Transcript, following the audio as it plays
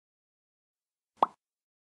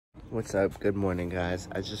What's up? Good morning, guys.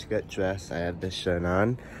 I just got dressed. I have this shirt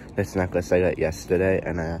on, this necklace I got yesterday,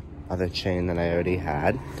 and a other chain that I already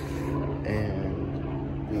had,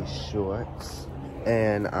 and these shorts.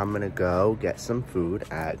 And I'm gonna go get some food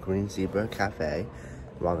at Green Zebra Cafe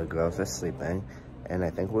while the girls are sleeping. And I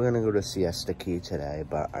think we're gonna go to Siesta Key today,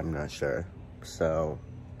 but I'm not sure. So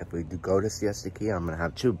if we do go to Siesta Key, I'm gonna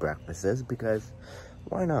have 2 breakfasts because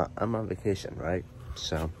why not? I'm on vacation, right?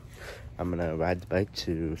 So I'm gonna ride the bike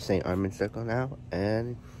to St. Armand Circle now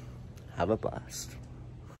and have a blast.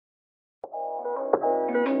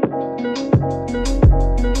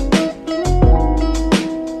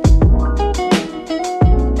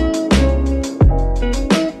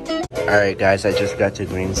 Alright guys, I just got to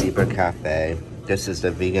Green Zebra Cafe. This is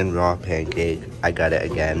the vegan raw pancake. I got it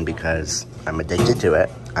again because I'm addicted to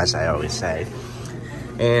it, as I always say.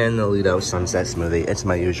 And the Lido sunset smoothie, it's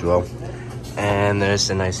my usual. And there's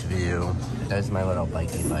a nice view. There's my little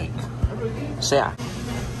bikey bike. So yeah.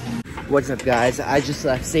 What's up guys? I just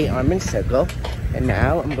left St. Armand Circle. And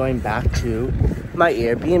now I'm going back to my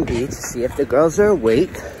Airbnb to see if the girls are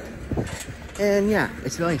awake. And yeah,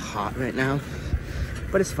 it's really hot right now.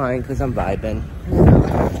 But it's fine because I'm vibing.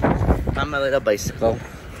 On my little bicycle.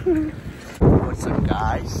 What's up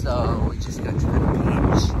guys? So we just got to the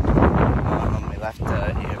beach. We left the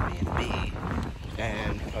Airbnb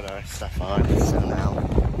and put our stuff on. So now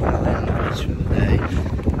we're gonna lay on the beach for the day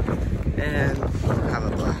and have a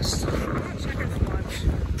blast.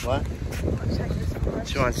 What?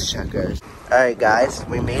 She wants checkers. Alright guys,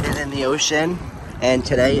 we made it in the ocean and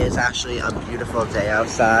today is actually a beautiful day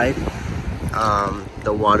outside.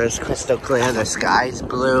 The water's crystal clear, the sky's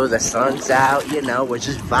blue, the sun's out, you know, we're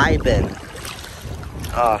just vibing.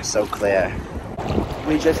 Oh, so clear.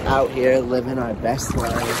 We just out here living our best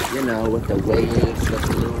life, you know, with the waves, the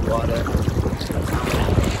blue water.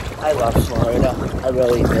 I love Florida, I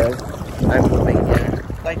really do. I'm moving here,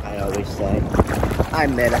 like I always say.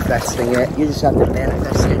 I'm manifesting it. You just have to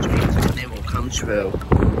manifest your dreams and they will come true.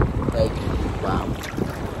 Like, wow.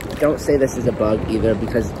 Don't say this is a bug either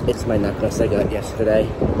because it's my necklace I got yesterday.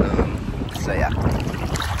 So yeah.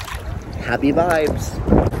 Happy vibes.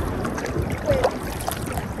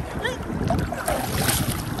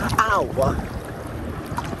 Ow.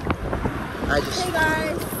 Hey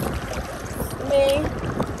guys, me,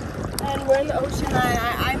 and we're in the ocean.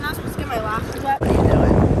 I'm not supposed to get my lashes wet. What are you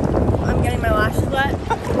doing? I'm getting my lashes wet.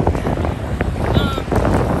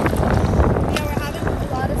 We're having a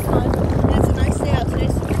lot of fun. And it's a nice day out today,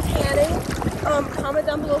 so we're tanning. Comment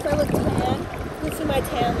down below if I look tan. You can see my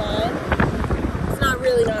tan line. It's not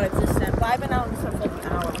really non-existent, but I've been out and stuff like an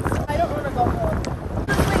hour. So I don't want to go home.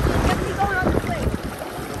 Let me go on the plane.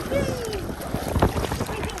 Please.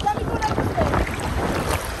 Let me go down the plane.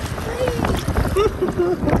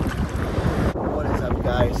 What is up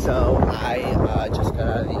guys? So I just got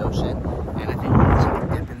out of the ocean and I think I'm gonna take a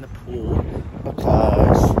dip in the pool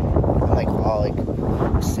because I'm like all like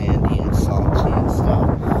sandy and salty and stuff.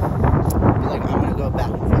 Like I'm gonna go back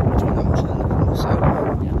and forth between the ocean and the pool. So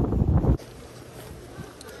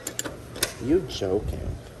yeah. You joking?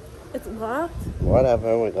 It's locked.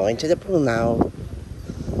 Whatever, we're going to the pool now.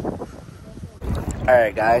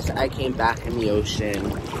 Alright guys, I came back in the ocean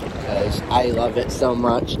because I love it so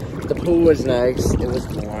much. The pool was nice, it was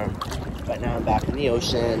warm, but now I'm back in the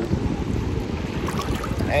ocean.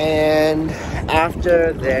 And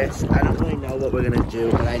after this, I don't really know what we're gonna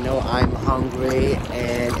do, but I know I'm hungry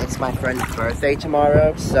and it's my friend's birthday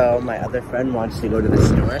tomorrow, so my other friend wants to go to the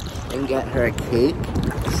store and get her a cake.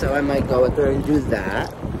 So I might go with her and do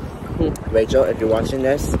that. Rachel, if you're watching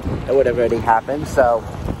this, it would have already happened, so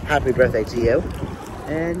happy birthday to you.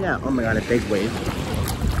 And yeah, oh my god, a big wave.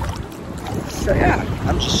 So yeah,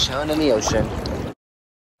 I'm just chilling in the ocean.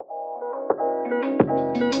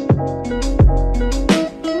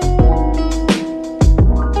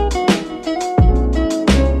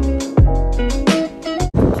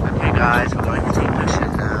 Okay guys, we're going to take this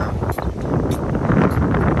shit now.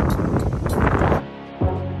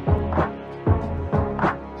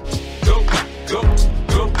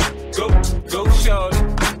 Go, shorty,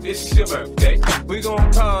 it's your birthday. We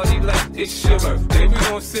gon' party like it's your birthday. We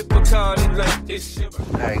gon' sip a party like it's your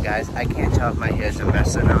birthday. Alright guys, I can't tell if my hair's a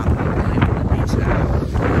mess or not. I'm really on the beach now.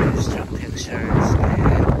 I just took pictures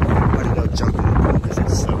and I'm gonna go jump in the pool because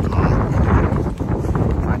it's so hot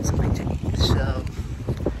and find something to eat. So,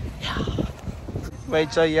 yeah.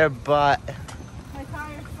 Rachel, your butt. My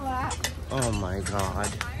tire's flat. Oh my god.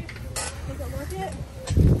 Does it look it?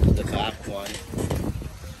 The back one.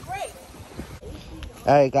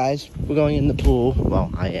 Alright guys, we're going in the pool. Well,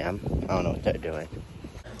 I am. I don't know what they're doing.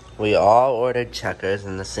 We all ordered Checkers,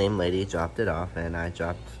 and the same lady dropped it off, and I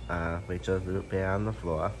dropped Rachel's root beer on the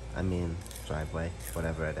floor. I mean, driveway,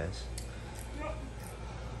 whatever it is.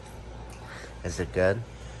 Is it good?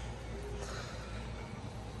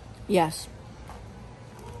 Yes.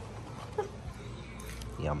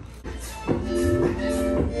 Yum.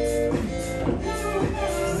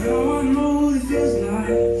 No one knows what it feels like.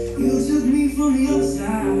 You took me from the other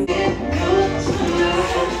side.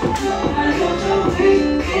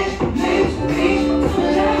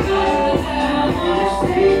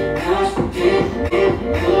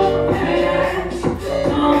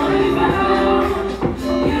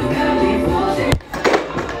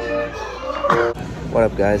 What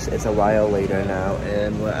up, guys? It's a while later now,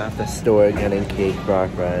 and we're at the store getting cake for our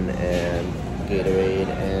friend and Gatorade,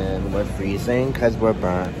 and we're freezing because we're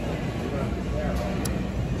burnt.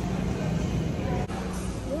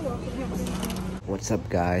 What's up,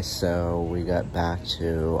 guys? So we got back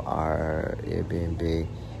to our Airbnb,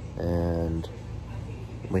 and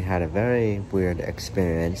we had a very weird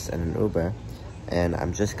experience in an Uber, and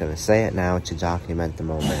I'm just gonna say it now to document the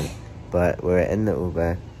moment. But we're in the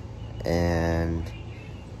Uber, and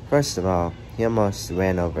first of all, he almost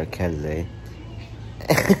ran over Kenzie.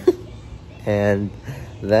 And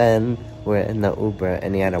then we're in the Uber,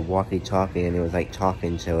 and he had a walkie-talkie, and he was like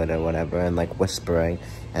talking to it or whatever, and like whispering.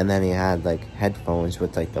 And then he had like headphones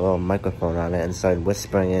with like the little microphone on it, and started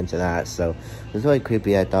whispering into that. So it was really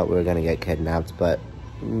creepy. I thought we were gonna get kidnapped, but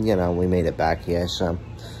you know, we made it back here, so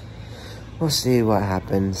we'll see what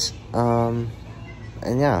happens. And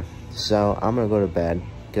yeah, so I'm gonna go to bed.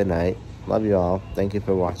 Good night. Love you all. Thank you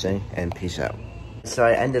for watching, and peace out. So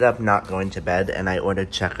I ended up not going to bed, and I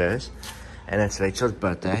ordered Checkers, and it's Rachel's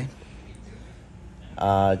birthday.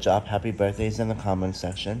 Drop happy birthdays in the comment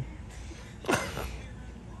section.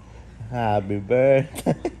 Happy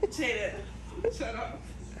birthday. Jada, shut up.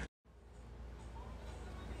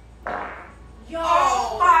 Yo!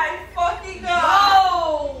 Oh my fucking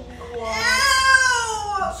god! Ew!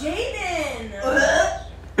 Jaden!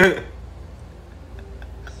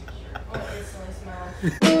 Oh, instantly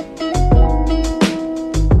smell.